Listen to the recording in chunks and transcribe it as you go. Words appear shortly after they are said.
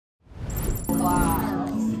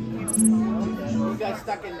got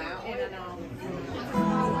stuck in that one.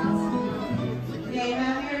 May I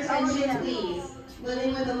have your attention, please?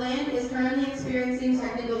 Living with the Land is currently experiencing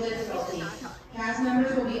technical difficulties. Cast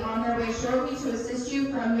members will be on their way shortly to assist you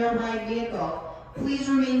from your ride vehicle. Please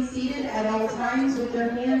remain seated at all times with your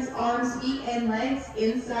hands, arms, feet, and legs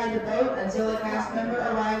inside the boat until a cast member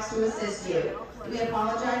arrives to assist you. We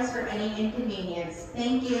apologize for any inconvenience.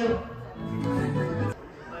 Thank you.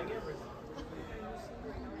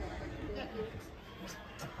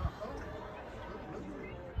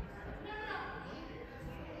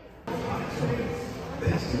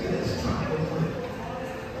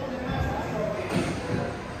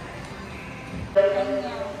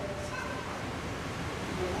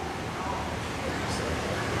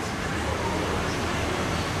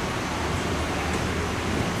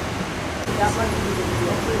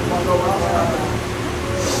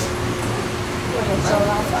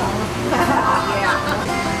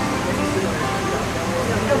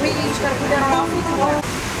 We each got to put down our outfits.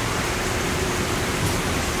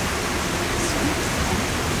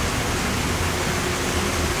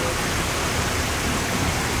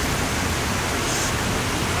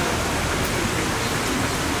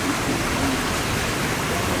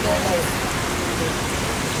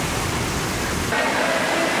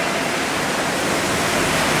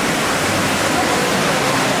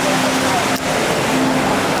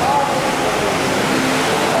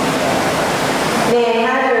 May I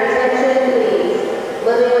have your attention, please?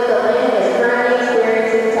 Living with the Land is currently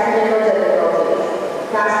experiencing technical difficulties.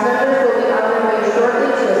 Cast members will be on their way shortly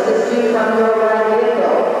to assist you from your ride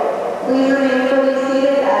vehicle. Please remain fully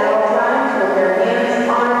seated at all times with your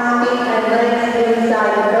hands, arms, feet, and legs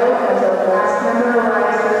inside the boat until the cast member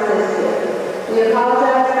arrives to assist you. We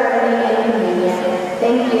apologize for any inconvenience.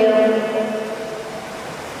 Thank you.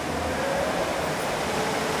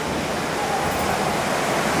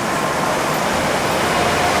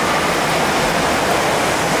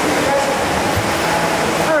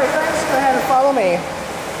 Follow me.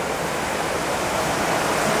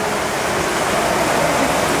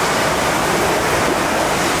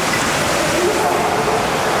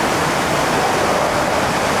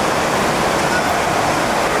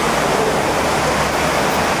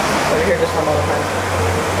 Over here just for a moment, friend.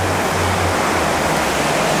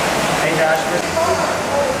 Hey Josh.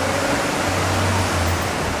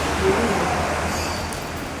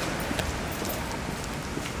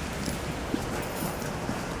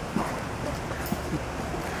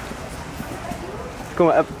 Come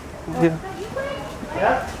on up. Yeah.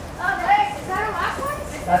 Yeah. Oh, nice. Is that our last one? Is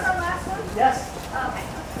this our last one? Yes. Oh, okay.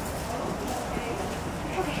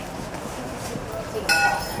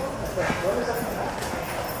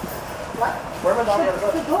 What? Where am I going to go?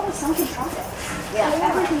 The boat was sunken trumpet. Yeah. So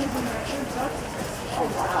everything is in there. Oh,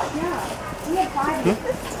 wow. Yeah. We had 5 of them.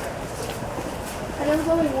 And there was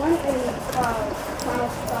only one in final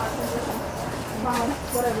transition.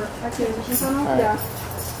 Whatever. Activation tunnel? Right. Yeah.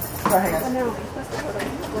 Oh, hang on. I know.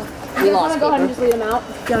 We You lost want to go ahead and paper. just lead them out?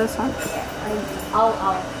 Yeah, that's fine. I'll.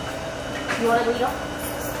 You want to lead them?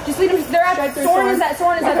 Just lead them. They're at Soren is at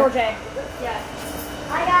door J. Yeah.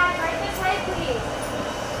 Hi guys, right this way, please.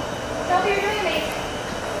 Tell me you're doing me.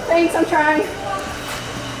 Thanks, I'm trying.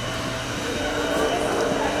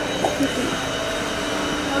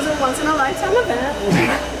 That was a once in a lifetime event.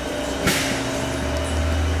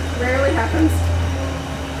 Rarely happens.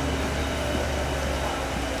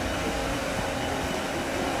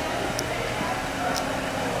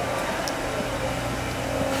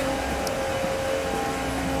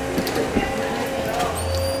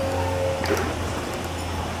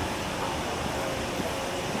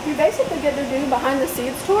 You basically get to do behind the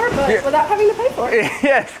scenes tour, but without having to pay for it.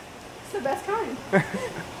 Yes. It's the best kind.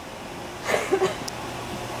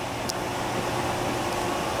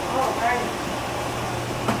 Alright.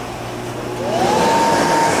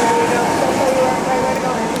 There you go. That's where you are. Right way to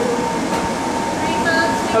go.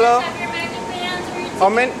 Hello. Have your magic bands or your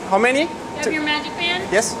How many? You have your magic band?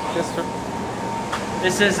 Yes. Yes, sir.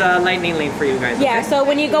 This is a lightning link for you guys. Yeah, okay? so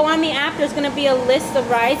when you go on the app, there's going to be a list of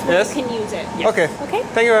rides where Yes. you can use it. Yes. Okay. Okay?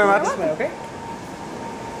 Thank you very much. Okay.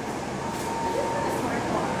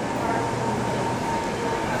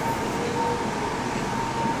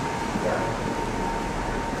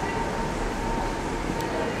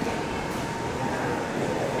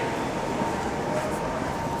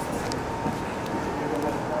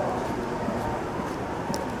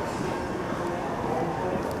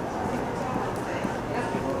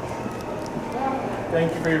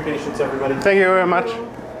 Thank you for your patience, everybody. Thank you very much.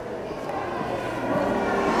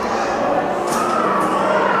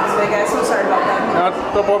 Sorry guys, so sorry about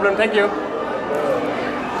that. No problem. Thank you.